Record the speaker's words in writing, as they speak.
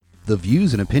The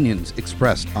views and opinions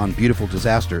expressed on Beautiful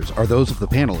Disasters are those of the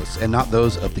panelists and not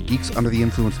those of the Geeks Under the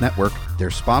Influence Network, their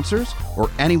sponsors, or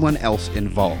anyone else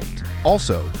involved.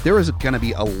 Also, there is going to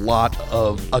be a lot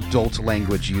of adult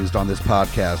language used on this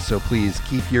podcast, so please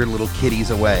keep your little kiddies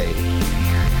away.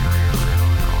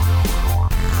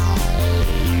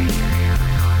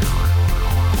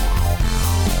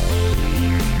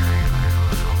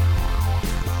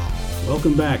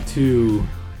 Welcome back to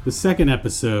the second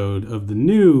episode of the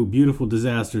new Beautiful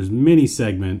Disasters mini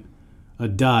segment, A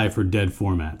Die for Dead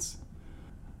Formats.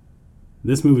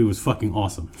 This movie was fucking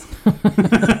awesome.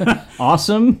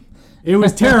 Awesome? It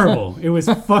was terrible. It was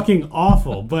fucking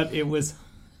awful, but it was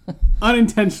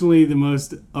unintentionally the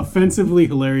most offensively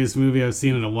hilarious movie I've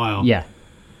seen in a while. Yeah.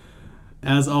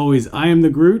 As always, I am the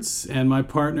Groots, and my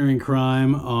partner in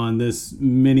crime on this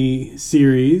mini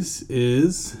series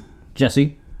is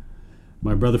Jesse.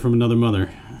 my brother from another mother.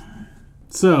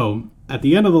 So, at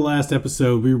the end of the last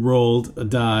episode, we rolled a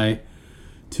die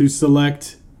to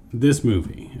select this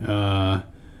movie. And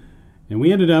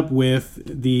we ended up with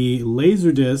the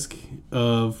Laserdisc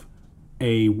of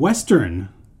a Western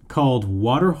called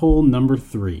Waterhole Number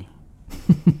 3.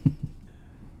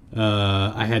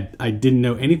 I didn't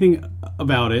know anything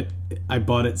about it. I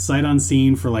bought it sight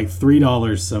unseen for like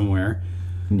 $3 somewhere.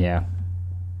 Yeah.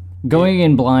 Going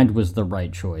in blind was the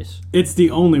right choice. It's the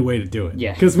only way to do it.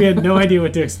 Yeah. Because we had no idea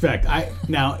what to expect.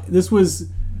 Now, this was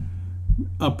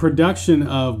a production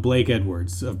of Blake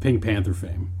Edwards of Pink Panther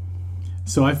fame.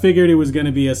 So I figured it was going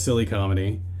to be a silly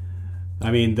comedy. I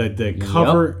mean, the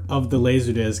cover of the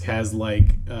Laserdisc has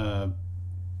like a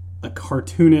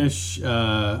cartoonish,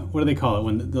 what do they call it?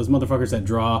 When those motherfuckers that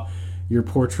draw your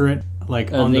portrait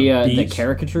like on the beach. The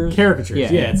caricatures? Caricatures,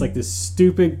 Yeah. It's like this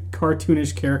stupid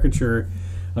cartoonish caricature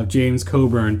of James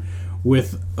Coburn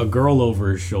with a girl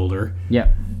over his shoulder.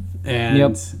 Yep.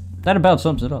 And That about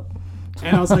sums it up.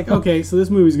 and I was like, okay, so this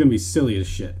movie's going to be silly as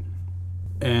shit.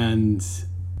 And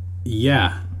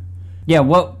yeah. Yeah,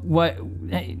 what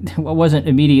wasn't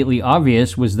immediately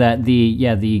obvious was that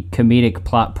the comedic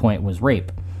plot point was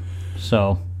rape.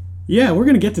 So Yeah, we're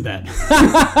going to get to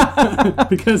that.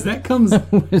 Because that comes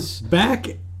back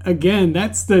again.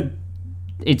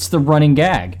 it's the running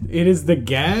gag. It is the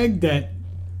gag that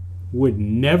would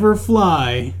never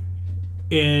fly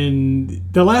in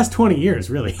the last 20 years,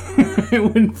 really. It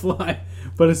wouldn't fly,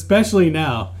 but especially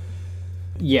now.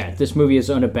 Yeah, this movie is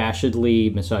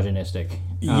unabashedly misogynistic.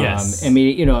 Yes. I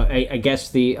mean, I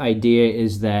guess the idea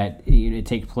is that it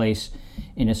takes place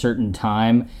in a certain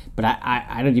time, but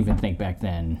I don't even think back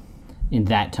then, in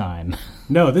that time,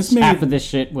 No, this made half of this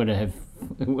shit would have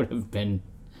been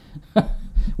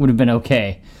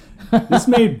okay. this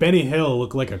made Benny Hill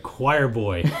look like a choir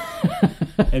boy.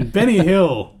 And Benny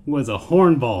Hill was a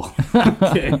hornball.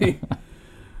 Okay.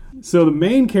 So the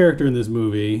main character in this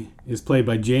movie is played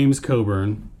by James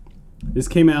Coburn. This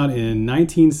came out in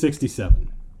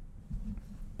 1967.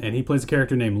 And he plays a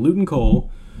character named Luton Cole,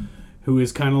 who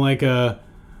is kind of like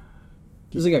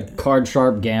He's like a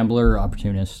card-sharp gambler,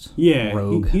 opportunist,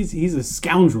 rogue. He's a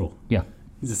scoundrel. Yeah.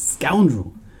 He's a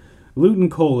scoundrel. Luton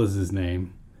Cole is his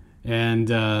name.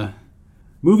 And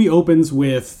movie opens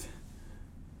with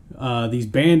these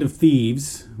band of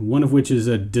thieves, one of which is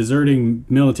a deserting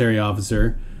military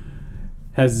officer,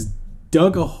 has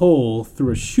dug a hole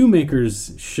through a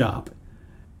shoemaker's shop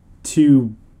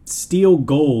to steal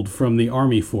gold from the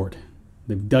army fort.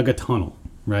 They've dug a tunnel,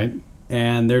 right?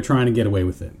 And they're trying to get away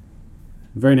with it.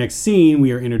 The very next scene,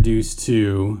 we are introduced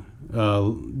to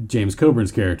James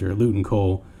Coburn's character, Luton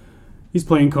Cole. He's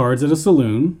playing cards at a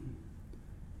saloon,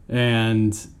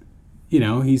 and,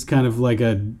 he's kind of like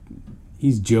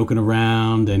he's joking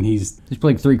around, and he's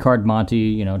playing 3-card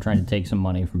Monty, trying to take some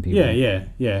money from people.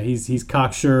 Yeah. He's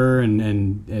cocksure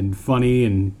and funny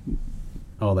and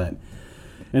all that.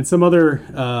 And some other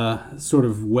sort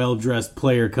of well-dressed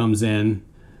player comes in.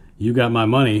 You got my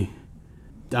money.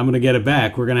 I'm gonna get it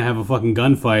back. We're gonna have a fucking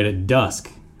gunfight at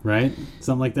dusk, right?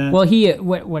 Something like that. Well,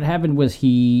 what happened was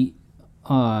he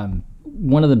had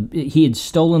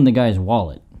stolen the guy's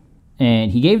wallet,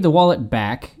 and he gave the wallet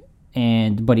back,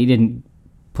 but he didn't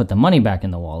put the money back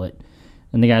in the wallet.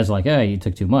 And the guy's like, "Oh, you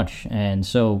took too much." And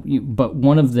so, but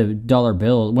one of the dollar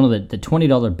bill, one of the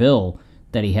 $20 bill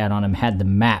that he had on him had the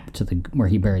map to where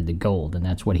he buried the gold, and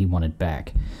that's what he wanted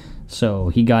back. So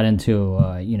he got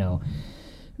into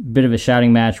bit of a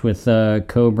shouting match with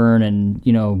Coburn,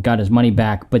 and got his money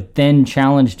back, but then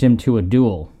challenged him to a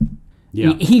duel.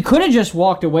 Yeah. He could have just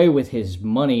walked away with his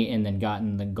money and then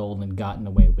gotten the gold and gotten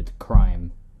away with the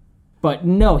crime. But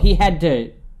no, he had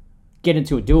to get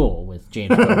into a duel with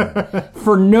James Coburn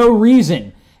for no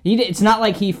reason. It's not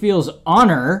like he feels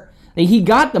honor He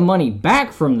got the money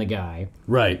back from the guy.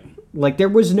 Right. Like, there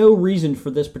was no reason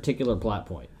for this particular plot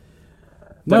point.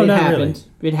 But No, it not happened.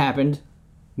 It happened.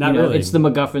 Not really. It's the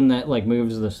MacGuffin that, like,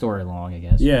 moves the story along, I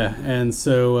guess. Yeah, and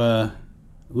so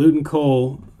Luton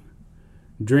Cole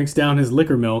drinks down his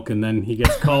liquor milk, and then he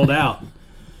gets called out,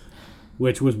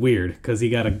 which was weird, because he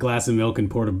got a glass of milk and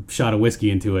poured a shot of whiskey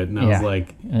into it, and I was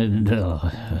like,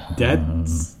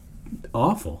 that's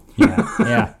awful.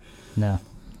 Yeah. No.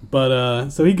 But,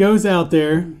 so he goes out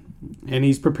there, and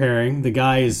he's preparing. The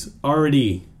guy is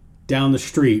already down the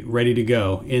street, ready to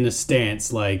go, in a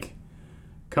stance, like,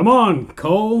 come on,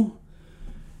 Cole.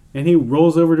 And he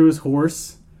rolls over to his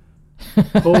horse,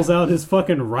 pulls out his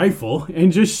fucking rifle,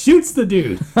 and just shoots the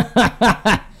dude.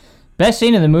 Best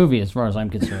scene in the movie, as far as I'm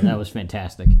concerned. That was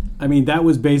fantastic. I mean, that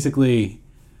was basically...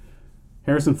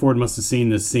 Harrison Ford must have seen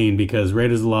this scene, because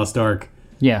Raiders of the Lost Ark,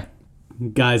 Yeah.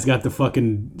 guy's got the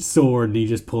fucking sword, and he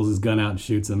just pulls his gun out and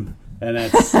shoots him. And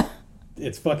that's...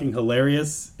 it's fucking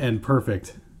hilarious and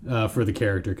perfect for the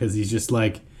character, because he's just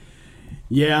like,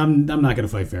 yeah, I'm not going to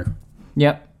fight fair.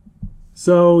 Yep.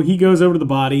 So he goes over to the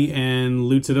body and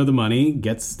loots it of the money,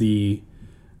 gets the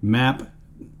map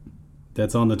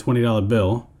that's on the $20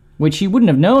 bill. Which he wouldn't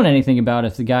have known anything about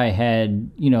if the guy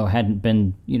hadn't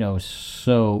been,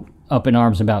 so up in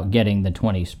arms about getting the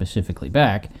 20 specifically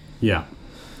back. Yeah.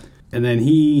 And then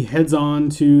he heads on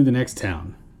to the next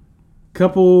town.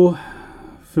 Couple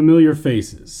familiar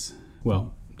faces.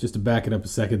 Well, just to back it up a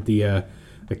second,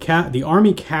 the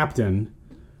army captain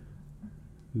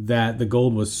that the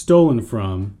gold was stolen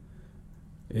from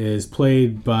is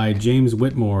played by James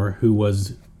Whitmore, who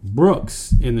was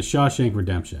Brooks in The Shawshank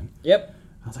Redemption. Yep.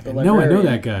 I was like, I know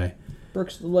that guy.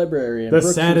 Brooks the librarian. The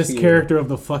saddest character of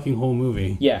the fucking whole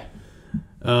movie. Yeah.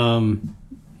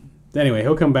 Anyway,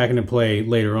 he'll come back into play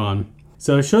later on.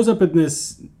 So it shows up in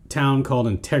this town called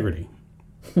Integrity.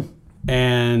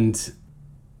 And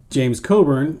James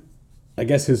Coburn, I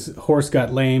guess his horse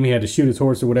got lame. He had to shoot his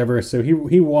horse or whatever. So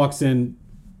he walks in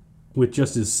with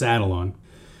just his saddle on.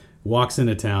 Walks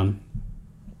into town.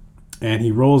 And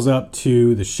he rolls up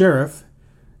to the sheriff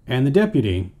and the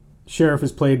deputy. Sheriff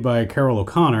is played by Carol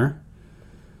O'Connor.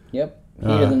 Yep. Heat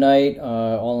of the Night,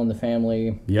 All in the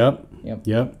Family. Yep.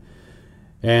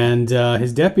 And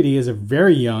his deputy is a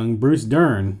very young Bruce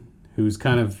Dern, who's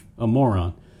kind of a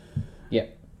moron.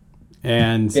 Yep.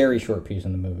 And very short piece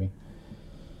in the movie.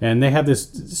 And they have this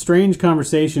strange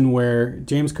conversation where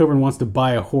James Coburn wants to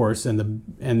buy a horse, and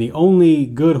the only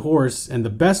good horse and the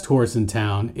best horse in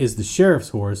town is the sheriff's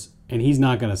horse, and he's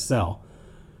not going to sell.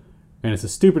 And it's a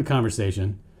stupid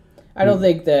conversation. I don't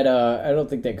think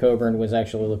that Coburn was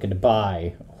actually looking to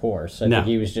buy a horse. I think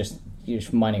he was just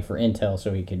mining for intel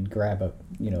so he could grab a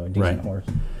decent horse.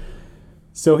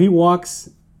 So he walks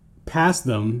past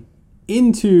them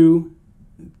into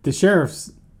the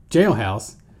sheriff's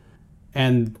jailhouse,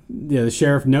 and the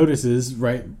sheriff notices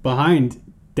right behind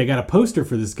they got a poster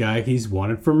for this guy. He's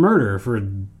wanted for murder for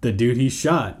the dude he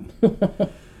shot.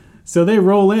 So they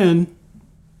roll in,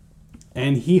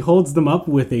 and he holds them up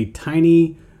with a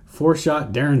tiny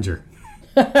 4-shot Derringer.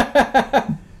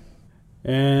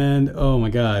 And oh my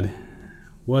god,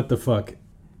 what the fuck.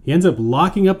 He ends up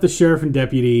locking up the sheriff and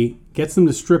deputy, gets them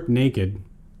to strip naked.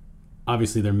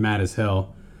 Obviously they're mad as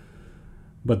hell.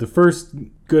 But the first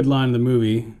good line of the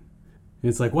movie,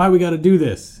 it's like, why we gotta do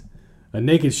this? A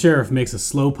naked sheriff makes a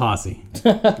slow posse.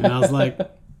 And I was like,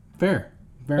 fair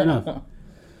enough.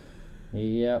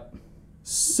 Yep.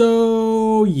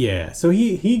 So yeah, so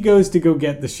he goes to go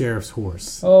get the sheriff's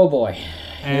horse. Oh boy,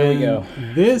 here we go.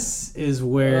 This is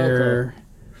where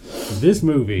this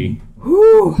movie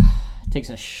takes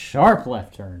a sharp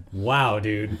left turn. Wow,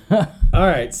 dude. All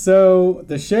right, so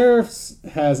the sheriff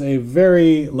has a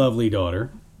very lovely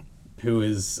daughter who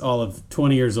is all of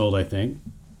 20 years old, I think.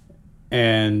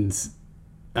 And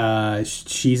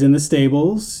she's in the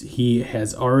stables. He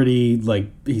has already,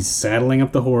 he's saddling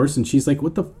up the horse, and she's like,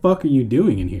 what the fuck are you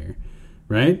doing in here?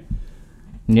 Right?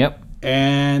 Yep.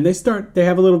 And they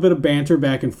have a little bit of banter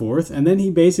back and forth, and then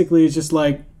he basically is just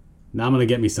like, now I'm going to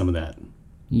get me some of that.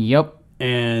 Yep.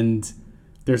 And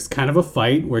there's kind of a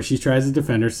fight where she tries to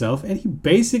defend herself, and he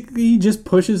basically just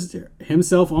pushes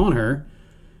himself on her,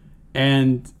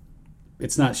 and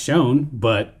it's not shown,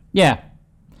 but... Yeah.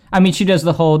 I mean, she does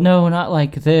the whole, no, not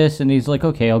like this, and he's like,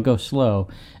 okay, I'll go slow.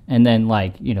 And then,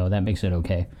 that makes it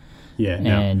okay. Yeah,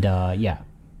 no. And, yeah.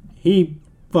 He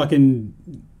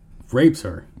fucking rapes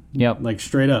her. Yep.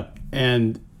 Straight up.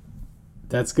 And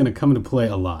that's going to come into play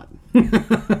a lot.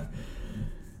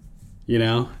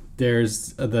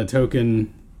 There's the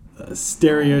token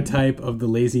stereotype of the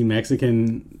lazy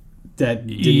Mexican that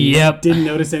didn't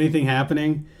notice anything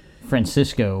happening.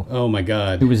 Francisco, Oh my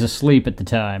God. who was asleep at the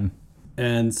time.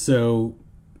 And so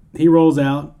he rolls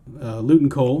out. Luton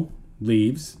Cole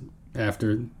leaves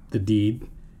after the deed.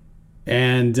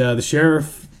 And the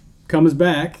sheriff comes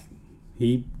back.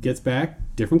 He gets back,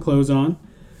 different clothes on.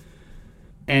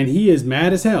 And he is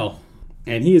mad as hell.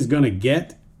 And he is going to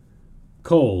get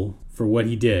Cole for what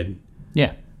he did.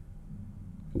 Yeah.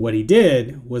 What he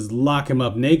did was lock him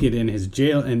up naked in his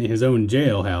own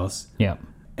jailhouse. Yeah.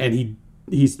 And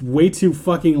he's way too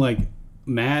fucking like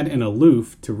mad and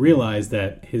aloof to realize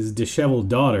that his disheveled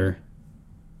daughter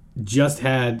just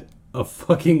had a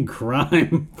fucking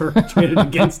crime perpetrated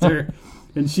against her,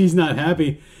 and she's not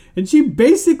happy. And she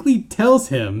basically tells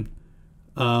him,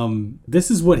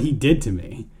 "This is what he did to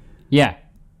me." Yeah.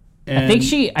 And I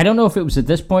think I don't know if it was at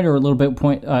this point or a little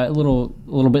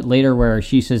bit later, where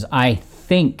she says, "I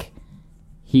think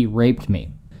he raped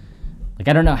me." Like,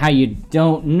 I don't know how you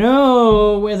don't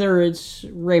know whether it's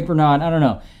rape or not. I don't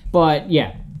know. But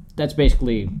yeah, that's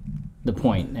basically the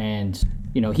point. And,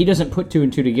 he doesn't put two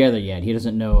and two together yet. He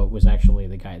doesn't know it was actually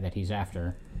the guy that he's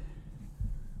after.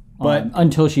 But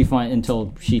until she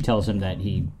tells him that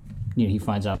he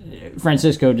finds out.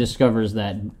 Francisco discovers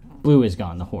that Blue is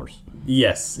gone, the horse.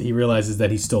 yes, he realizes that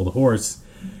he stole the horse.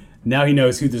 Now he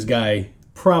knows who this guy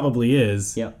probably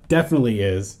is. Yep. Definitely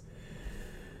is.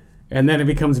 And then it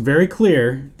becomes very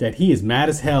clear that he is mad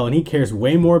as hell, and he cares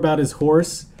way more about his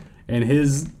horse and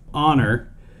his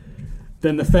honor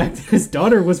than the fact that his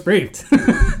daughter was raped.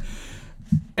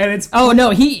 And it's Oh no,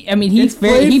 he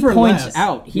played for points laughs.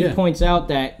 out. He Yeah. points out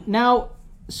that now,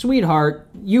 sweetheart,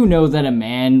 you know that a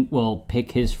man will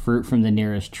pick his fruit from the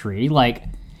nearest tree. Like,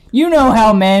 you know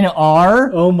how men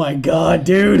are. oh my god,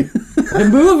 dude. The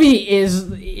movie is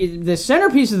the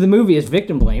centerpiece of the movie is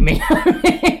victim blaming.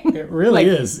 It really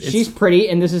is. It's- She's pretty,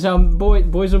 and this is how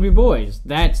boys will be boys.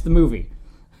 That's the movie.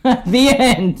 The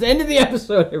end. End of the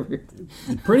episode.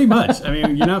 Pretty much. I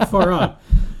mean, you're not far off.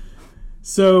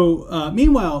 So,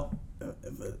 meanwhile,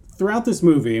 throughout this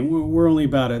movie, and we're only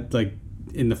about at like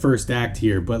in the first act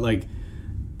here, but like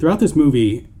throughout this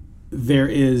movie, there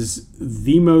is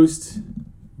the most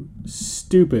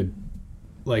stupid,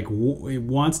 like it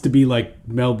wants to be like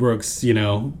Mel Brooks,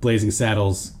 Blazing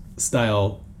Saddles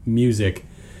style music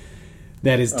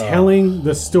that is telling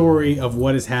the story of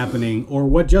what is happening or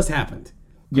what just happened.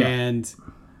 Yeah. And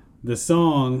the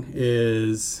song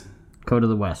is Code of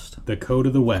the West. The Code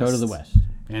of the West. Code of the West.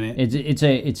 And It's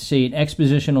an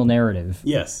expositional narrative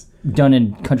yes. done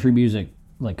in country music,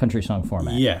 like country song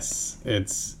format. Yes. And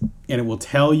it will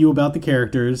tell you about the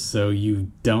characters so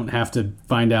you don't have to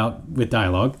find out with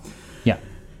dialogue. Yeah.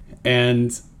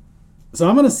 And so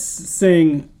I'm going to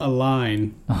sing a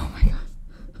line. Oh my god.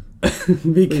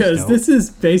 Because this is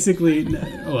basically,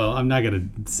 well, I'm not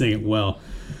going to sing it well,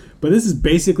 but this is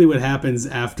basically what happens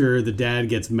after the dad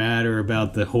gets madder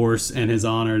about the horse and his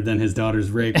honor than his daughter's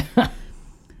rape.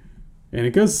 And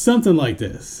it goes something like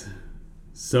this.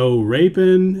 So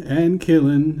raping and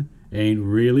killing ain't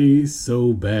really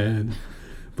so bad,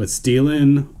 but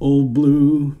stealing Old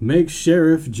Blue makes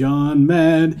Sheriff John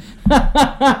mad.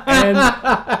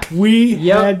 And we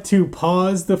had to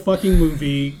pause the fucking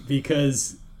movie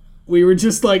because we were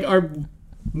just like, our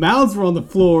mouths were on the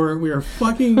floor. We were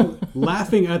fucking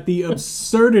laughing at the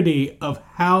absurdity of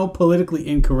how politically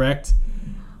incorrect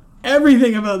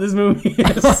everything about this movie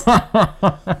is.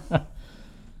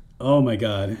 Oh my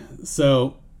god.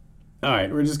 So, all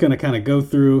right, we're just going to kind of go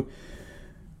through.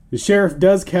 The sheriff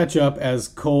does catch up as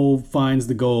Cole finds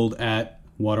the gold at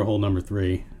Waterhole Number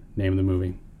 3, name of the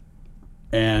movie.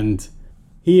 And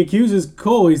he accuses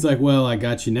Cole. He's like, well, I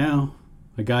got you now.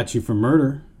 I got you for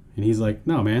murder. And he's like,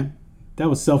 no, man, that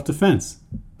was self-defense.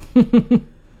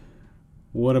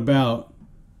 What about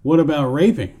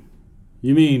raping?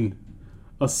 You mean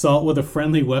assault with a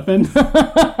friendly weapon?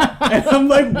 And I'm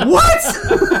like,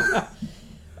 what?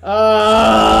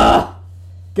 God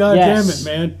damn it,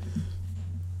 man.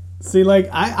 See, like,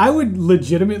 I would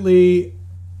legitimately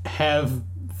have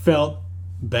felt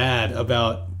bad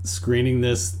about screening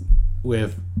this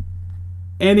with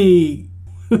any,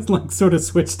 like, sort of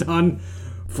switched on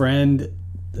friend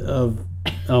of,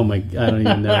 oh my, I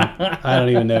don't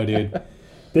even know, dude.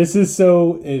 This is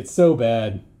it's so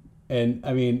bad. And,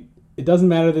 I mean, it doesn't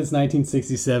matter that it's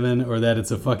 1967 or that it's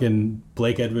a fucking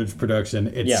Blake Edwards production.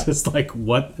 It's just like,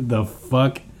 what the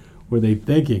fuck were they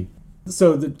thinking?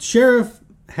 So the sheriff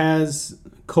has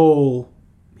Cole.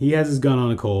 He has his gun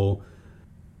on Cole.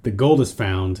 The gold is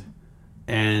found.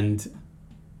 And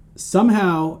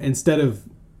somehow, instead of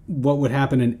what would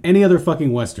happen in any other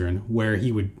fucking Western, where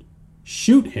he would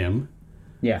shoot him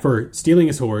for stealing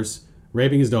his horse,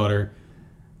 raping his daughter,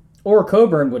 Or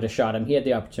Coburn would have shot him. He had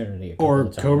the opportunity. Or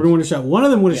Coburn would have shot. One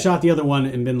of them would have shot the other one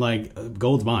and been like,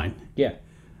 gold's mine. Yeah.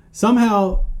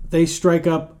 Somehow they strike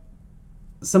up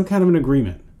some kind of an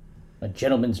agreement. A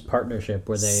gentleman's partnership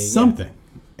where they... Something.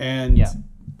 Yeah. And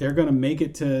they're going to make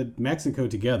it to Mexico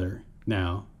together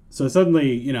now. So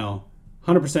suddenly,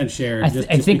 100% share. I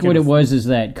think what it was is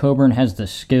that Coburn has the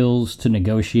skills to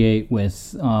negotiate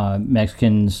with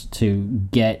Mexicans to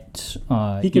get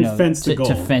he can fence the gold.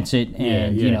 To fence it,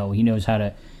 and he knows how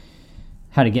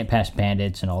to get past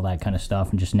bandits and all that kind of stuff,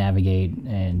 and just navigate,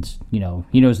 and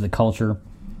he knows the culture.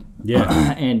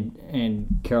 Yeah,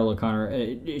 and Carol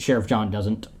O'Connor, Sheriff John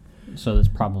doesn't, so that's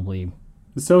probably.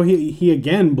 So he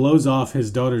again blows off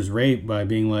his daughter's rape by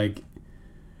being like,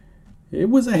 "It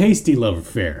was a hasty love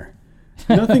affair.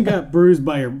 Nothing got bruised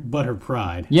but her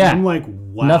pride." Yeah. And I'm like,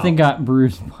 wow. Nothing got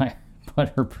bruised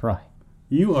but her pride.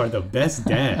 You are the best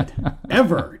dad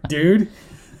ever, dude.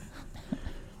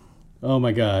 Oh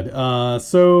my God.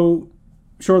 So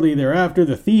shortly thereafter,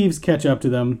 the thieves catch up to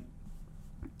them,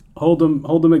 hold them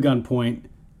at gunpoint,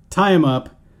 tie them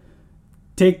up,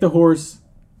 take the horse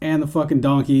and the fucking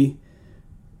donkey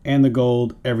and the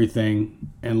gold,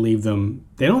 everything, and leave them.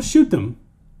 They don't shoot them.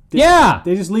 They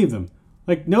just leave them.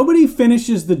 Like, nobody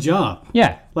finishes the job.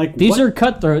 Yeah. Like, these are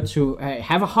cutthroats who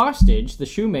have a hostage, the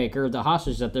shoemaker, the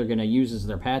hostage that they're going to use as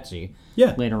their patsy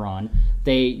later on.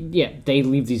 They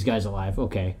leave these guys alive.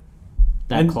 Okay.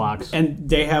 That clocks. And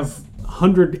they have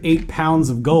 108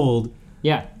 pounds of gold.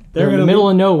 Yeah. They're in the middle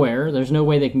of nowhere. There's no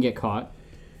way they can get caught.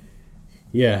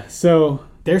 Yeah. So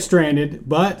they're stranded,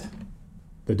 but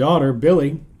the daughter,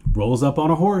 Billy, rolls up on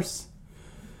a horse,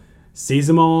 sees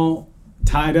them all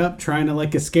tied up, trying to,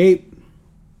 escape.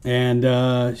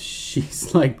 And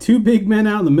she's like, two big men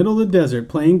out in the middle of the desert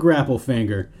playing grapple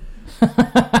finger.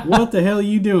 What the hell are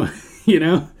you doing?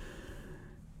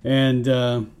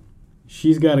 And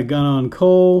she's got a gun on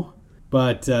Cole,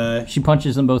 but she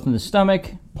punches them both in the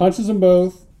stomach. Punches them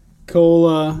both. Cole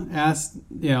asks,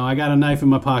 I got a knife in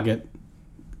my pocket.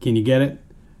 Can you get it?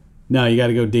 No, you got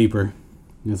to go deeper.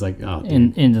 It's like, oh,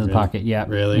 dude, into the pocket. Yeah,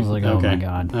 really? I was like, oh my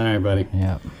God. All right, buddy.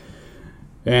 Yeah.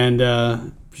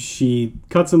 And she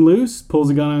cuts him loose, pulls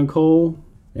a gun on Cole,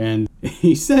 and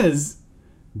he says,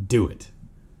 "Do it.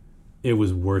 It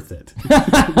was worth it."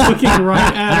 Looking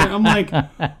right at her, I'm like,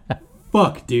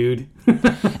 fuck, dude.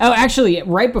 Oh, actually,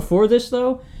 right before this,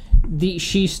 though,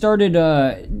 she started,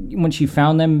 when she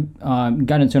found them,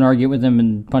 got into an argument with them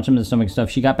and punched them in the stomach and stuff,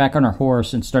 she got back on her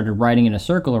horse and started riding in a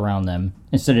circle around them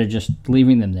instead of just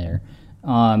leaving them there.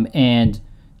 And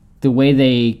the way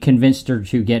they convinced her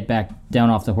to get back down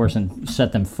off the horse and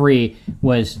set them free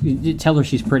was tell her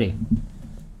she's pretty.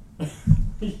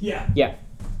 Yeah. Yeah.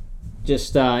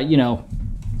 Just,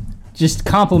 just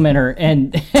compliment her,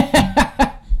 and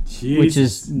which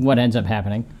is what ends up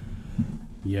happening.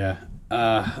 Yeah.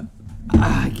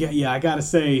 I gotta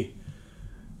say,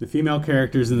 the female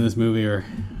characters in this movie are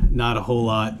not a whole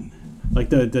lot.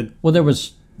 Like well, there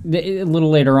was a little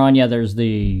later on. Yeah, there's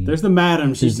the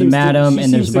madam. There's the madam,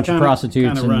 and there's a bunch of prostitutes.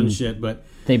 Kind of run shit, but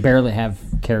they barely have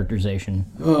characterization.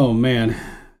 Oh man!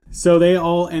 So they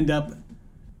all end up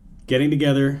getting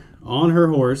together on her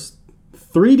horse,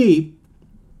 3 deep,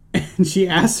 and she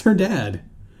asks her dad,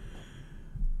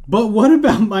 "But what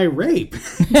about my rape?"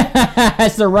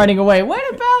 As they're running away, what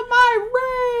about my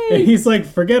rape? And he's like,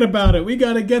 "Forget about it. We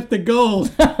gotta get the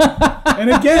gold." And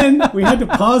again, we had to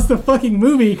pause the fucking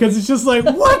movie because it's just like,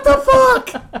 what the fuck?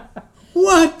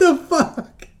 What the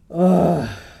fuck?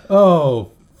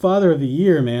 Oh, Father of the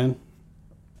Year, man.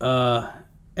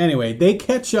 Anyway, they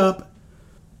catch up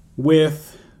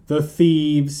with the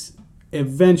thieves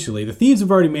eventually. The thieves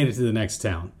have already made it to the next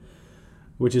town,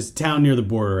 which is a town near the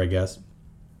border, I guess.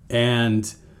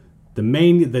 And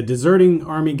the deserting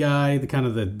army guy,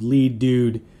 the lead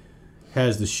dude,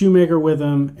 has the shoemaker with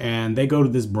him, and they go to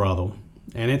this brothel.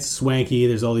 And it's swanky.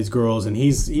 There's all these girls, and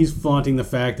he's flaunting the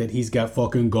fact that he's got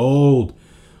fucking gold.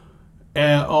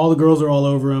 All the girls are all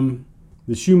over him.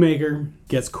 The shoemaker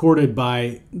gets courted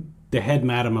by the head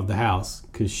madam of the house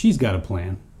because she's got a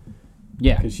plan.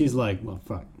 Yeah. Because she's like, well,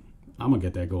 fuck, I'm going to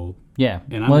get that gold. Yeah.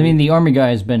 And the army guy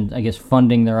has been, I guess,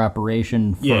 funding their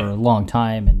operation for a long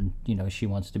time, and, she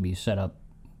wants to be set up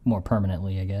more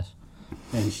permanently, I guess.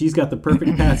 And she's got the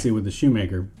perfect patsy with the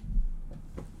shoemaker.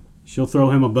 She'll throw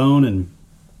him a bone, and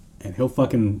he'll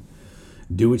fucking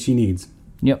do what she needs.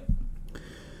 Yep.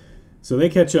 So they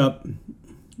catch up.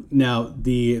 Now,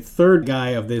 the third guy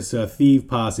of this thief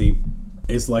posse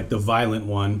is like the violent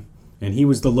one, and he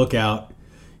was the lookout.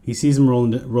 He sees him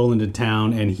roll into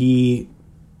town, and he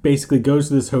basically goes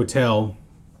to this hotel.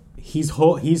 He's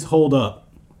holed up,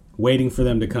 waiting for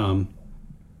them to come,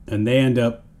 and they end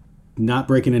up not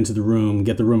breaking into the room,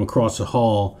 get the room across the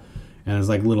hall, and there's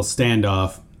like a little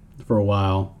standoff for a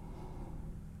while.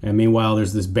 And meanwhile,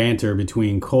 there's this banter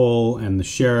between Cole and the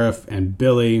sheriff and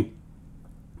Billy,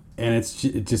 and it's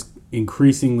just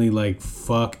increasingly like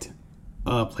fucked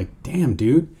up. Like, damn,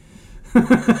 dude.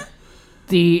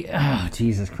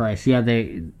 Jesus Christ. Yeah,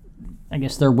 I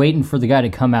guess they're waiting for the guy to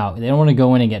come out. They don't want to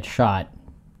go in and get shot.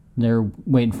 They're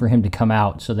waiting for him to come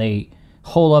out, so they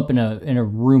hole up in a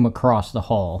room across the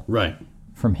hall Right.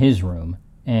 from his room.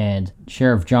 And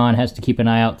Sheriff John has to keep an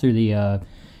eye out through the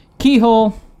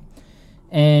keyhole.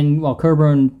 And while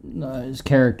Coburn,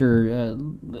 character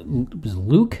was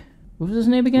Luke. What was his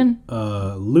name again?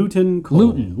 Luton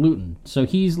Cole. Luton. So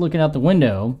he's looking out the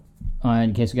window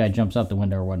in case the guy jumps out the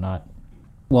window or whatnot.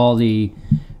 While the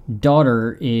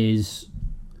daughter is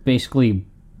basically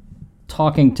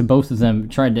talking to both of them,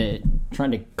 trying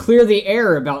to clear the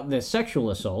air about the sexual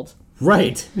assault.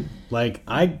 Right. Like,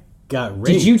 I got raped.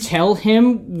 Did you tell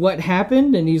him what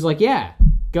happened? And he's like, yeah.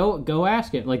 Go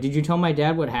ask him. Like, did you tell my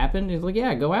dad what happened? He's like,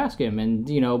 yeah, go ask him. And,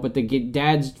 but the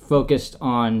dad's focused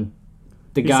on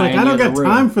the guy like, in the I don't other got room.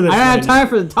 time for this. I don't have time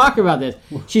for the talk about this.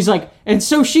 She's like, and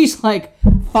so she's like,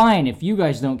 fine, if you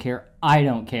guys don't care, I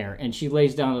don't care. And she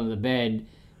lays down on the bed.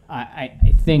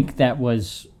 I think that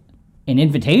was an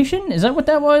invitation? Is that what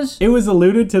that was? It was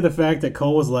alluded to the fact that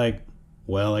Cole was like,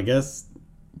 well, I guess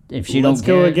If she let's don't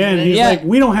go care. again. And he's Yeah. like,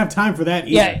 we don't have time for that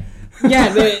either.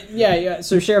 Yeah.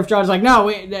 So Sheriff John's like, no,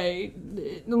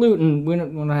 Luton, we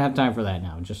don't have time for that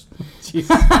now. Just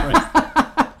Jesus Christ.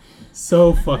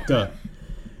 So fucked up.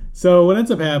 So what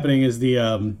ends up happening is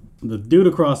the dude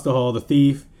across the hall, the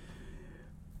thief,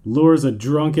 lures a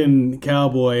drunken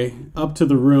cowboy up to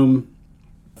the room,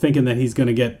 thinking that he's going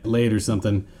to get laid or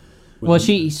something. The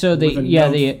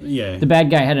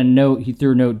bad guy had a note. He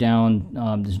threw a note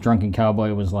down. This drunken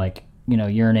cowboy was like,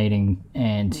 urinating,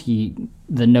 and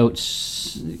the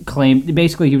notes claimed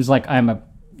basically he was like,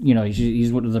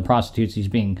 he's one of the prostitutes. He's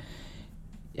being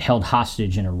held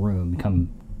hostage in a room.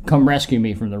 Come rescue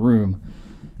me from the room.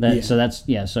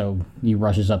 So he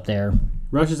rushes up there.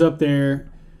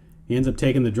 He ends up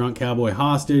taking the drunk cowboy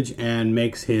hostage and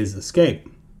makes his escape.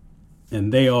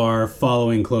 And they are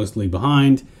following closely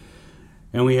behind.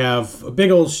 And we have a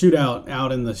big old shootout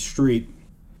out in the street.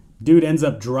 Dude ends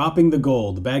up dropping the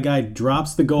gold. The bad guy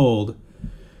drops the gold.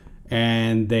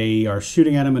 And they are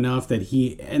shooting at him enough that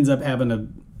he ends up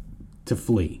having to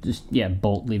flee.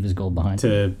 Bolt, leave his gold behind.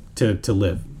 To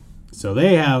live. So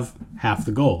they have half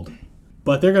the gold.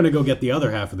 But they're going to go get the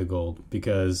other half of the gold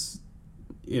because,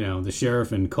 the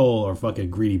sheriff and Cole are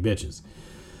fucking greedy bitches.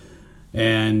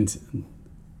 And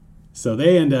so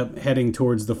they end up heading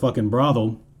towards the fucking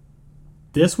brothel.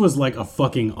 This was like a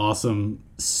fucking awesome,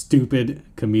 stupid,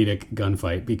 comedic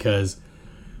gunfight because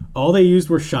all they used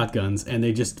were shotguns and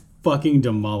they just fucking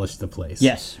demolished the place.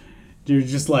 Yes. They're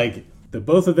just like the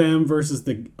both of them versus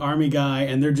the army guy,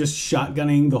 and they're just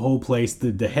shotgunning the whole place.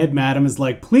 The head madam is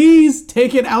like, please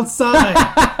take it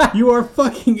outside. You are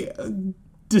fucking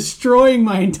destroying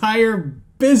my entire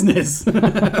business.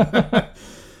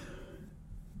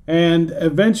 And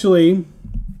eventually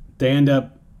they end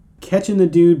up catching the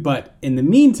dude, but in the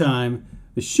meantime,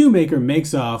 the shoemaker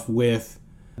makes off with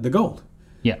the gold.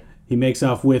 Yeah. He makes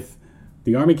off with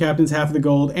the army captain's half of the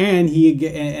gold, and he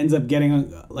ends up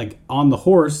getting on the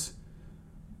horse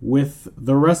with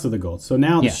the rest of the gold. So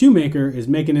now the shoemaker is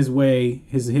making his way,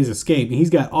 his escape, and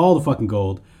he's got all the fucking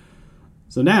gold.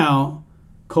 So now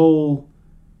Cole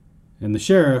and the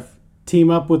sheriff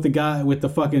team up with the guy, with the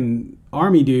fucking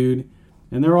army dude,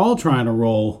 and they're all trying to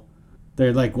roll.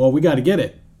 They're like, well, we got to get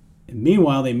it. And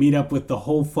meanwhile, they meet up with the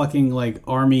whole fucking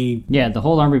army. Yeah, the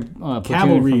whole army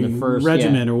cavalry from the first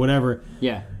regiment or whatever.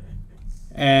 Yeah.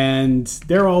 And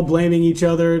they're all blaming each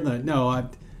other. Like,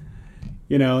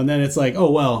 and then it's like,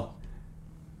 oh, well,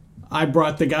 I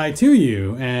brought the guy to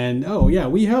you. And, oh, yeah,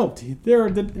 we helped.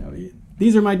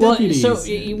 These are my deputies. Well,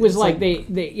 so it was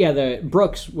the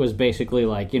Brooks was basically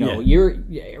like, you're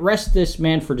arrest this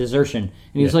man for desertion.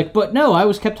 And he's like, but no, I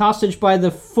was kept hostage by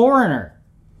the foreigner.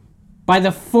 By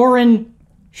the foreign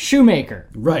shoemaker.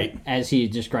 Right. As he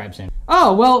describes him.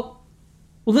 Oh, well,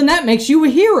 then that makes you a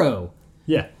hero.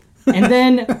 Yeah. And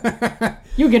then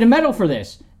you get a medal for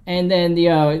this. And then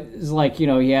it's like,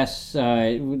 he asks,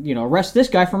 arrest this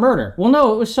guy for murder. Well,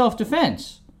 no, it was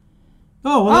self-defense.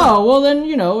 Well, then,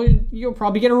 you'll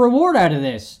probably get a reward out of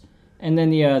this. And then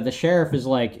the sheriff is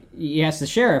like, he asks the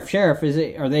sheriff,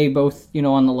 are they both,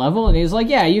 on the level? And he's like,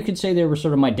 yeah, you could say they were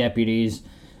sort of my deputies.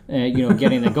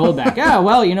 Getting the gold back.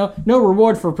 No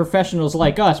reward for professionals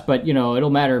like us, but, it'll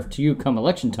matter to you come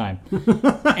election time.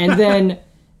 And then,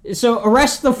 so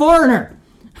arrest the foreigner.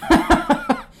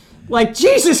 Like,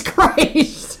 Jesus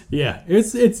Christ! Yeah,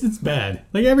 it's bad.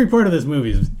 Like, every part of this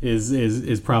movie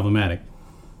is problematic.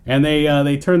 And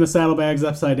they turn the saddlebags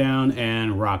upside down,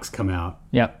 and rocks come out.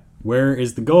 Yep. Where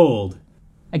is the gold?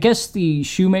 I guess the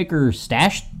shoemaker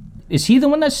stashed... Is he the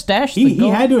one that stashed the He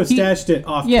gold? had to have stashed it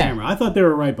off Yeah. camera. I thought they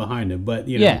were right behind him, but,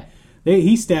 you know. Yeah.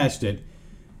 He stashed it.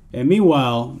 And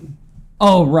meanwhile...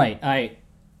 Oh, right.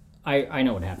 I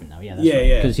know what happened now. Yeah, that's Yeah, right.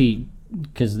 yeah.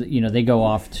 Because they go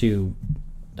off to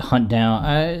hunt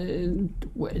down...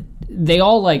 they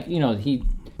all, like, he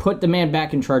put the man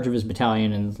back in charge of his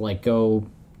battalion and, like, Go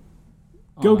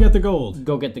get the gold.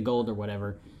 go get the gold or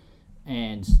whatever.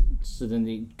 And so then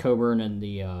the Coburn and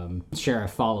the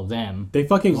sheriff follow them. They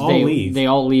fucking all leave. They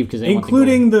all leave because they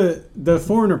including want the gold. the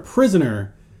foreigner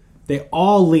prisoner. They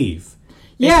all leave.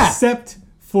 Yeah. Except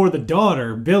for the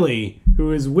daughter, Billy,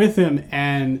 who is with him,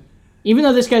 and... Even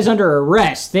though this guy's under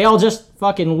arrest, they all just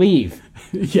fucking leave.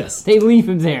 Yes. They leave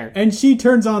him there. And she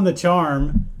turns on the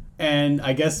charm, and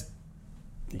I guess...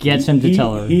 Gets him to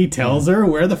tell her. He tells her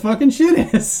where the fucking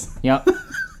shit is. Yep.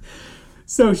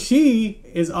 So she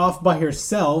is off by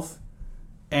herself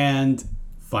and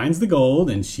finds the gold,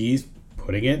 and she's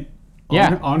putting it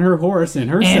on her horse in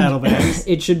her saddlebags.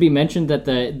 It should be mentioned that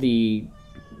the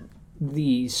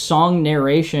song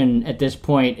narration at this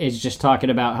point is just talking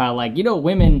about how, like,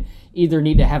 women either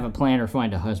need to have a plan or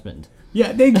find a husband.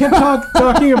 Yeah, they kept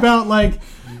talking about, like,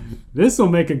 this will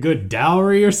make a good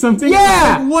dowry or something.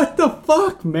 Yeah! Like, what the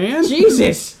fuck, man?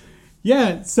 Jesus!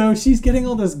 Yeah, so she's getting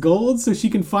all this gold so she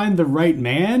can find the right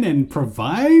man and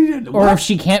provide? Or if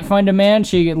she can't find a man,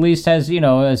 she at least has,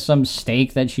 some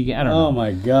stake that she... I don't know. Oh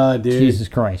my god, dude. Jesus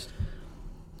Christ.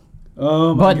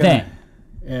 Oh my god. But then...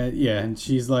 And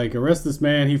she's like, arrest this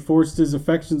man. He forced his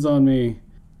affections on me.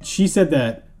 She said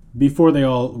that before they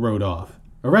all rode off.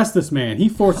 Arrest this man. He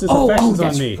forced his affections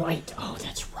on me. Right. Oh,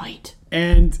 that's right.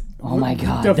 And oh my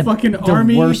god, the fucking the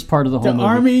army, worst part of the whole movie.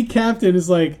 Army captain is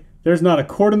like, there's not a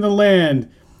court in the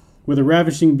land with a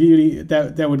ravishing beauty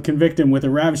that would convict him with a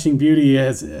ravishing beauty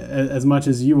as much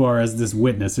as you are as this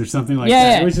witness or something like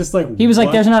that. Yeah. It was just like, he was what?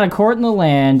 like, there's not a court in the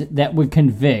land that would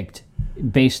convict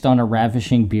based on a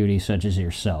ravishing beauty such as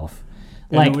yourself.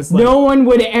 Like, no one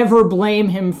would ever blame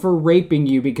him for raping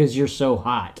you because you're so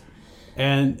hot.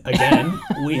 And again,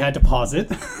 we had to pause it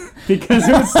because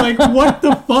it was like, what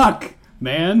the fuck,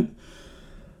 man?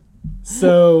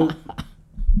 So,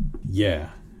 yeah.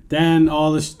 Then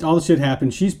all the shit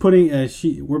happened. She's putting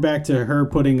we're back to her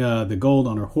putting the gold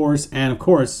on her horse, and of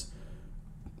course,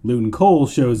 Luton Cole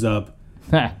shows up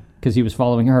because he was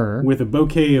following her with a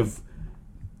bouquet of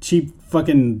cheap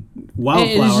fucking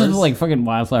wildflowers. It's just like fucking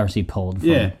wildflowers he pulled from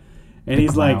and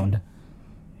he's ground. Like,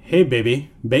 hey baby,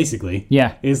 basically.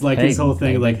 Yeah. Is like, hey, his whole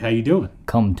thing, baby. Like, how you doing?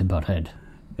 Come to Butthead.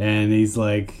 And he's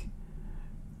like,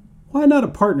 why not a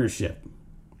partnership?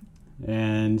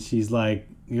 And she's like,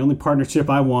 the only partnership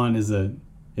I want is a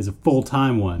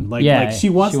full-time one. Like she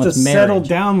wants to settle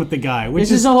down with the guy. Which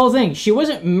this is the whole thing. She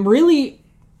wasn't really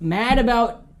mad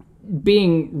about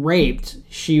being raped.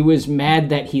 She was mad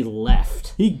that he left.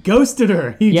 He ghosted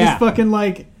her. He just fucking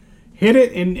like hit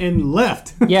it and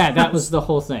left. Yeah, that was the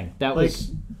whole thing. That like,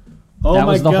 was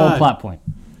the whole plot point.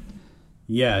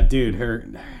 Yeah,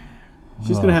 dude,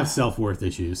 she's gonna have self-worth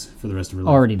issues for the rest of her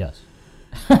life. Already does.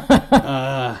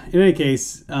 In any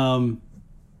case,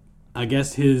 I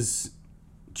guess his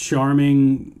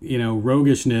charming,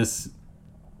 roguishness,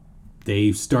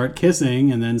 they start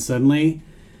kissing, and then suddenly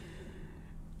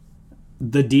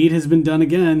the deed has been done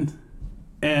again.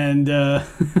 And and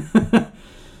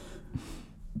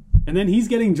then he's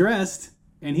getting dressed,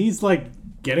 and he's like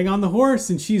getting on the horse,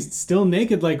 and she's still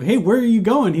naked, like, hey, where are you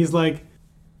going? He's like,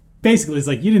 basically, it's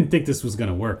like, you didn't think this was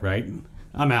gonna work, right?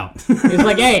 I'm out. It's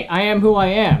like, hey, I am who I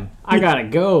am. I gotta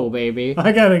go, baby.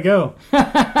 I gotta go.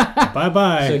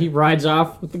 Bye-bye. So he rides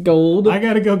off with the gold. I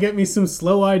gotta go get me some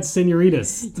slow-eyed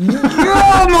senoritas.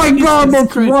 Oh my god,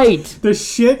 that's right. The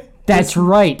shit. That's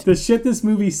right. The shit this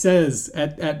movie says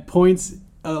at points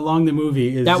along the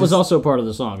movie is that was also part of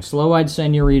the song. Slow-eyed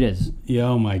senoritas. Yeah,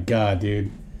 oh my god,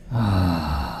 dude.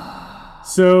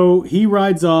 So he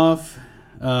rides off.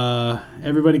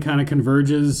 Everybody kind of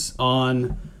converges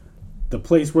on the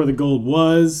place where the gold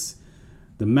was,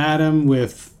 the madam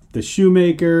with the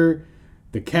shoemaker,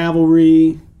 the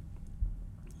cavalry,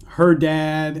 her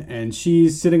dad, and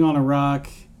she's sitting on a rock,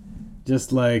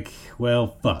 just like,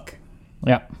 well, fuck.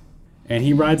 Yep. And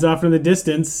he rides off in the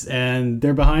distance, and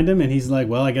they're behind him, and he's like,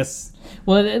 well, I guess...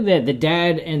 Well, the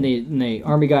dad and the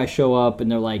army guy show up,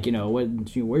 and they're like,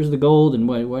 where's the gold, and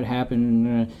what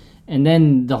happened? And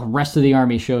then the rest of the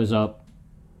army shows up.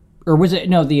 Or was it...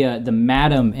 No, the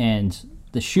madam and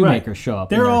the Shoemakers show up.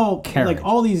 They're in their all carriage. like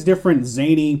all these different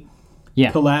zany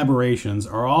Yeah.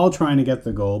 collaborations are all trying to get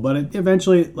the goal, but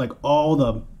eventually, like all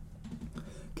the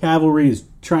cavalry is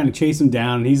trying to chase him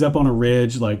down, and he's up on a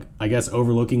ridge, like I guess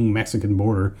overlooking Mexican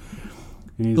border.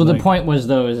 And he's Well, like, the point was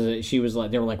though is that she was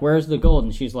like, they were like, "Where's the gold?"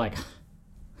 And she's like,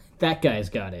 "That guy's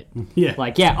got it." yeah,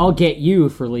 Like, yeah, I'll get you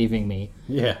for leaving me.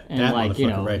 yeah, And that like, you motherfucker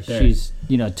know, right there. she's,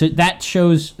 you know, that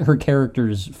shows her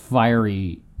character's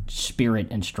fiery spirit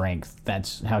and strength.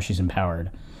 That's how she's empowered.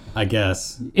 I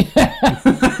guess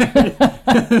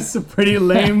it's a pretty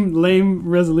lame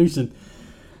resolution,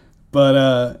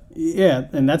 but yeah,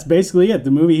 and that's basically it.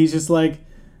 The movie, he's just like,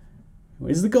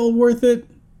 "Is the gold worth it?"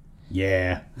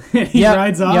 Yeah, he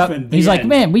rides off, and he's like, end.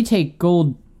 "Man, we take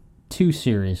gold too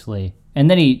seriously." And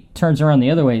then he turns around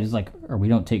the other way. He's like, "Or we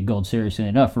don't take gold seriously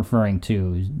enough," referring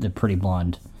to the pretty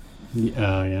blonde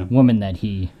Oh yeah. woman that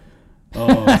he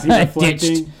Oh, is he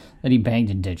reflecting? ditched, that he banged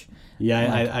and ditched.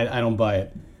 Yeah, I don't buy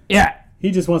it. Yeah.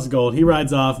 He just wants gold. He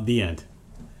rides off. The end.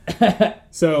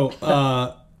 So,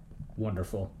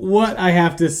 Wonderful. what I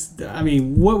have to, I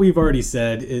mean, what we've already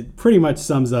said, it pretty much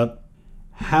sums up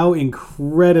how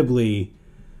incredibly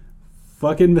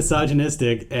fucking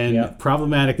misogynistic and Yep.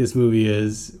 problematic this movie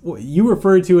is. You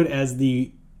referred to it as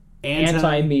the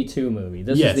Anti-Me Too movie.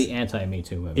 This Yes. is the anti-Me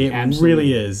Too movie. It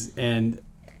really is, and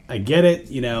I get it.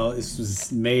 You know, this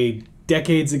was made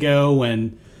decades ago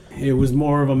when it was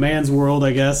more of a man's world,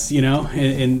 I guess. You know,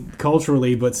 and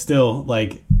culturally, but still,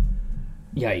 like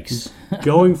Yikes.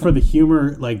 going for the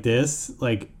humor like this,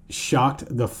 like shocked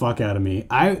the fuck out of me.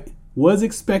 I was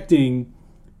expecting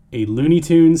a Looney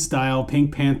Tunes style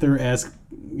Pink Panther-esque,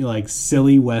 like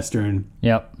silly Western,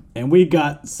 Yep. and we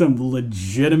got some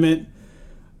legitimate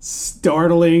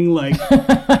startling like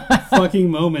fucking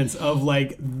moments of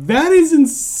like, that is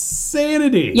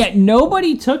insanity. Yeah,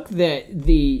 nobody took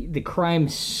the crime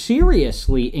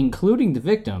seriously, including the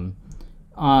victim.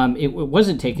 It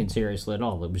wasn't taken seriously at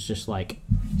all. It was just like,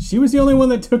 She was the only one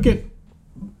that took it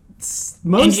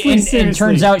mostly and seriously.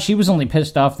 turns out she was only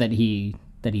pissed off that he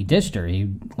ditched her. He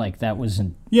like that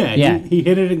wasn't. yeah, yeah. He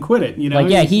hit it and quit it. You know,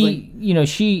 Like yeah, He's like, you know,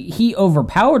 he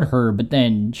overpowered her, but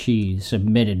then she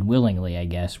submitted willingly, I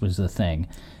guess, was the thing.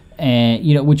 And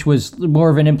you know, which was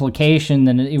more of an implication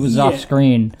than it was off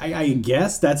screen. I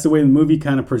guess that's the way the movie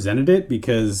kind of presented it,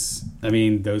 because I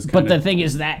mean those. But the thing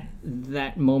is that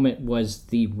moment was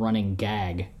the running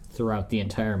gag throughout the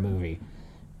entire movie.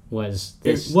 Was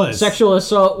this It was. sexual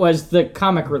assault was the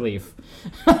comic relief.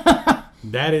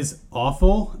 that is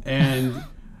awful, and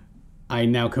I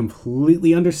now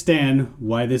completely understand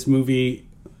why this movie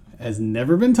has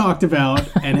never been talked about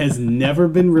and has never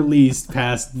been released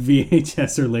past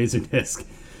VHS or Laserdisc,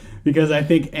 because I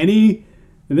think and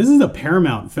this is a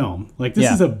Paramount film. Like this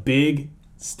Yeah. is a big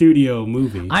studio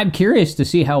movie. I'm curious to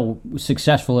see how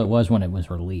successful it was when it was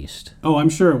released. Oh, I'm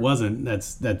sure it wasn't.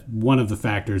 That's one of the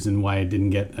factors in why it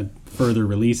didn't get further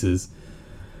releases.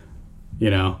 You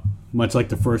know, much like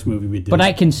the first movie we did. But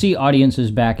I can see audiences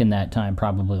back in that time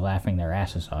probably laughing their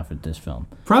asses off at this film.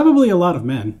 Probably a lot of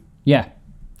men. Yeah.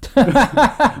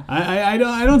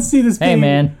 I don't see this Hey, being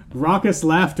man. raucous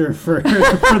laughter for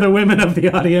for the women of the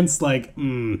audience. Like,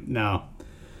 no.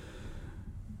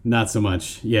 Not so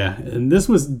much. Yeah. And this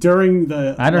was during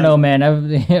the... I don't know, man.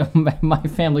 My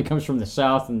family comes from the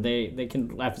South, and they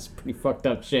can laugh at some pretty fucked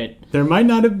up shit. There might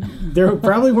not have... There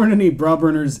probably weren't any bra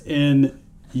burners in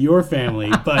your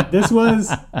family, but this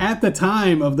was at the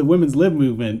time of the women's lib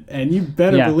movement, and you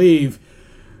better Yeah. believe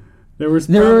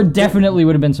there Definitely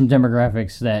would have been some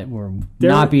demographics that were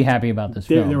not be happy about this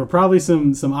film. There were probably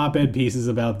some op-ed pieces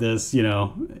about this, you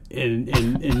know,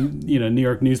 in you know, New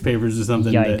York newspapers or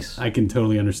something. Yikes. That I can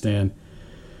totally understand.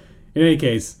 In any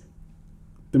case,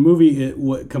 the movie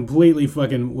completely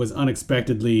fucking was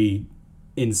unexpectedly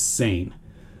insane,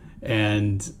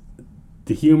 and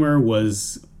the humor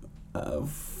was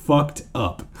fucked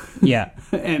up. Yeah.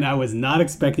 And I was not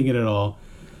expecting it at all.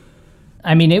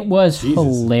 I mean, it was Jesus.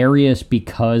 hilarious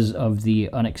because of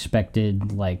the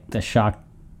unexpected, like, the shock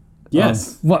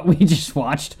Yes. of what we just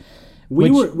watched. We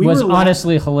which were was la-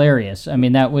 honestly hilarious. I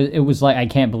mean, it was like, I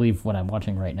can't believe what I'm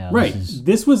watching right now. Right. This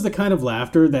This was the kind of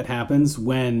laughter that happens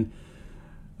when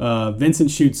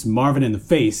Vincent shoots Marvin in the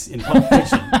face in Pulp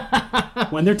Fiction.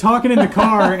 When they're talking in the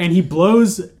car and he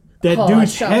blows that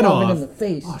dude's head off.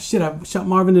 Oh shit, I shot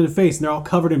Marvin in the face, and they're all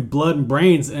covered in blood and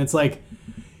brains, and it's like,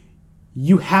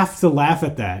 you have to laugh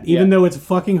at that, even though it's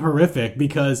fucking horrific,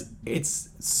 because it's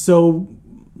so,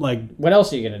 like, what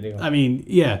else are you going to do? I mean,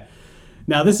 yeah.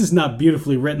 Now, this is not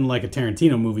beautifully written like a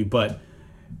Tarantino movie, but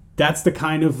that's the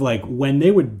kind of, like, when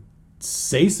they would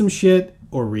say some shit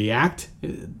or react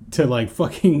to, like,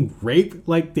 fucking rape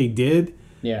like they did,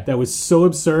 Yeah. That was so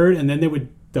absurd, and then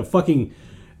the fucking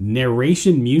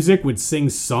narration music would sing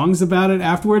songs about it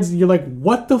afterwards. And you're like,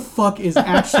 what the fuck is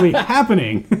actually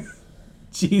happening?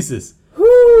 Jesus.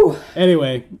 Whew.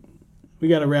 Anyway, we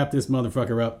got to wrap this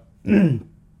motherfucker up.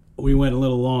 We went a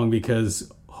little long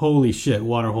because holy shit,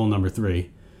 Waterhole number 3.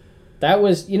 That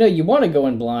was, you want to go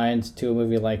in blind to a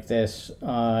movie like this,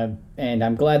 and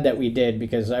I'm glad that we did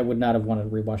because I would not have wanted to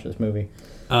rewatch this movie.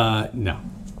 No.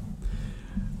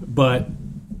 But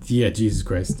yeah, Jesus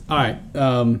Christ. All right.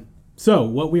 So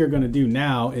what we are going to do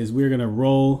now is we're going to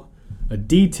roll a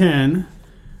D10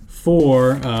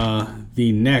 for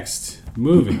the next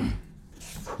movie.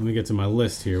 Let me get to my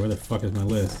list here. Where the fuck is my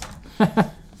list?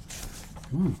 Come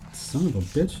on, son of a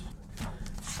bitch.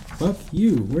 Fuck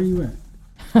you. Where you at?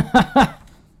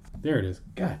 There it is.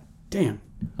 God damn.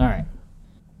 All right.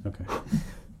 Okay.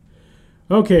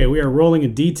 Okay, we are rolling a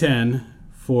D10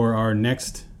 for our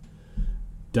next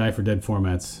Die for Dead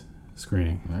Formats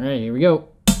screening. All right, here we go.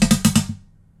 I'm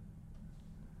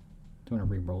going to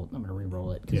re-roll it. I'm going to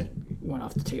re-roll it because it went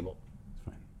off the table.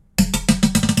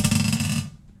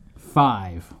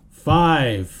 Fine. 5.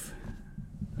 5.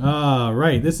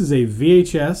 Right. This is a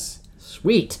VHS.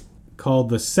 Sweet. Called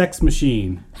The Sex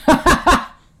Machine.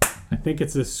 I think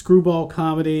it's a screwball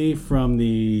comedy from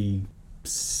the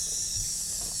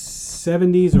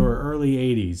 70s or early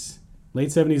 80s. Late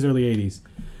 70s, early 80s.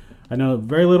 I know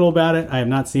very little about it. I have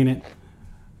not seen it.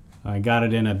 I got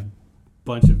it in a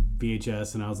bunch of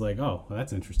VHS, and I was like, oh, well,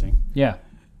 that's interesting. Yeah.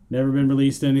 Never been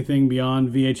released anything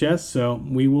beyond VHS, so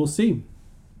we will see.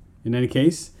 In any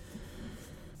case,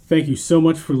 thank you so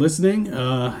much for listening.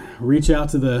 Reach out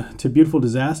to Beautiful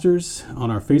Disasters on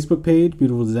our Facebook page,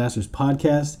 Beautiful Disasters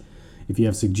Podcast. If you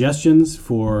have suggestions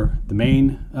for the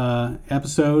main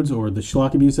episodes or the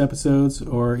Schlock Abuse episodes,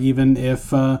 or even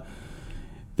if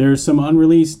there's some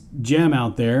unreleased gem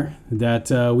out there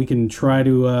that we can try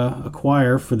to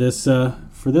acquire for this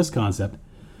concept.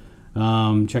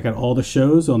 Check out all the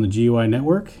shows on the GUI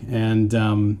network, and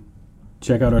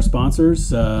check out our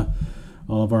sponsors. All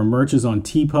of our merch is on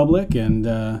TeePublic, and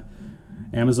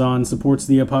Amazon supports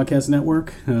the podcast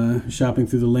network. Shopping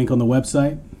through the link on the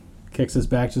website kicks us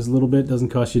back just a little bit. Doesn't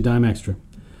cost you a dime extra.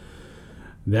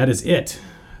 That is it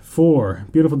for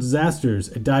Beautiful Disasters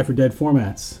at Die for Dead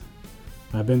Formats.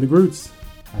 I've been the Groots.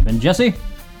 I've been Jesse.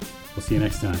 We'll see you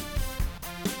next time.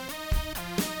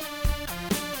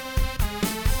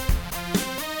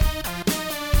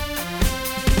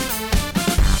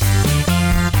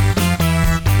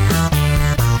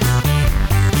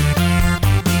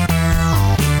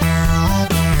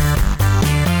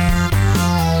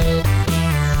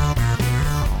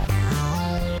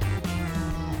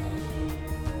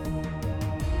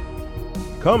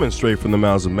 Coming straight from the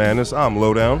mouths of madness, I'm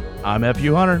Lowdown. I'm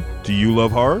F.U. Hunter. Do you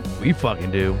love horror? We fucking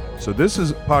do. So this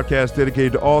is a podcast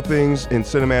dedicated to all things in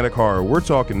cinematic horror. We're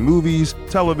talking movies,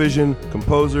 television,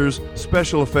 composers,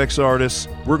 special effects artists.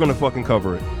 We're gonna fucking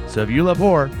cover it. So if you love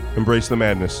horror, embrace the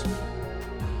madness.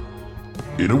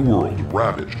 In a world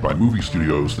ravaged by movie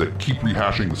studios that keep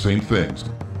rehashing the same things,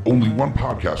 only one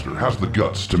podcaster has the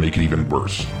guts to make it even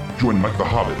worse. Join Mike the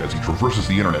Hobbit as he traverses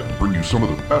the internet to bring you some of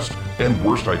the best and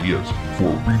worst ideas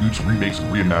for reboots, remakes,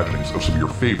 and reimaginings of some of your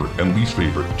favorite and least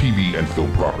favorite TV and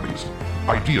film properties.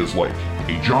 Ideas like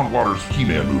a John Waters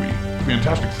He-Man movie,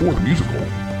 Fantastic Four the musical,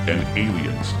 and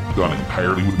Aliens, done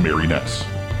entirely with marionettes.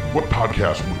 What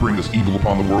podcast would bring this evil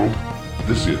upon the world?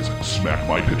 This is Smack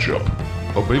My Pitch Up.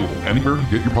 Available anywhere you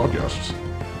get your podcasts.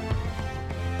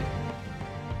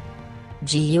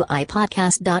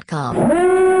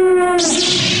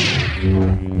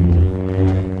 GUIPodcast.com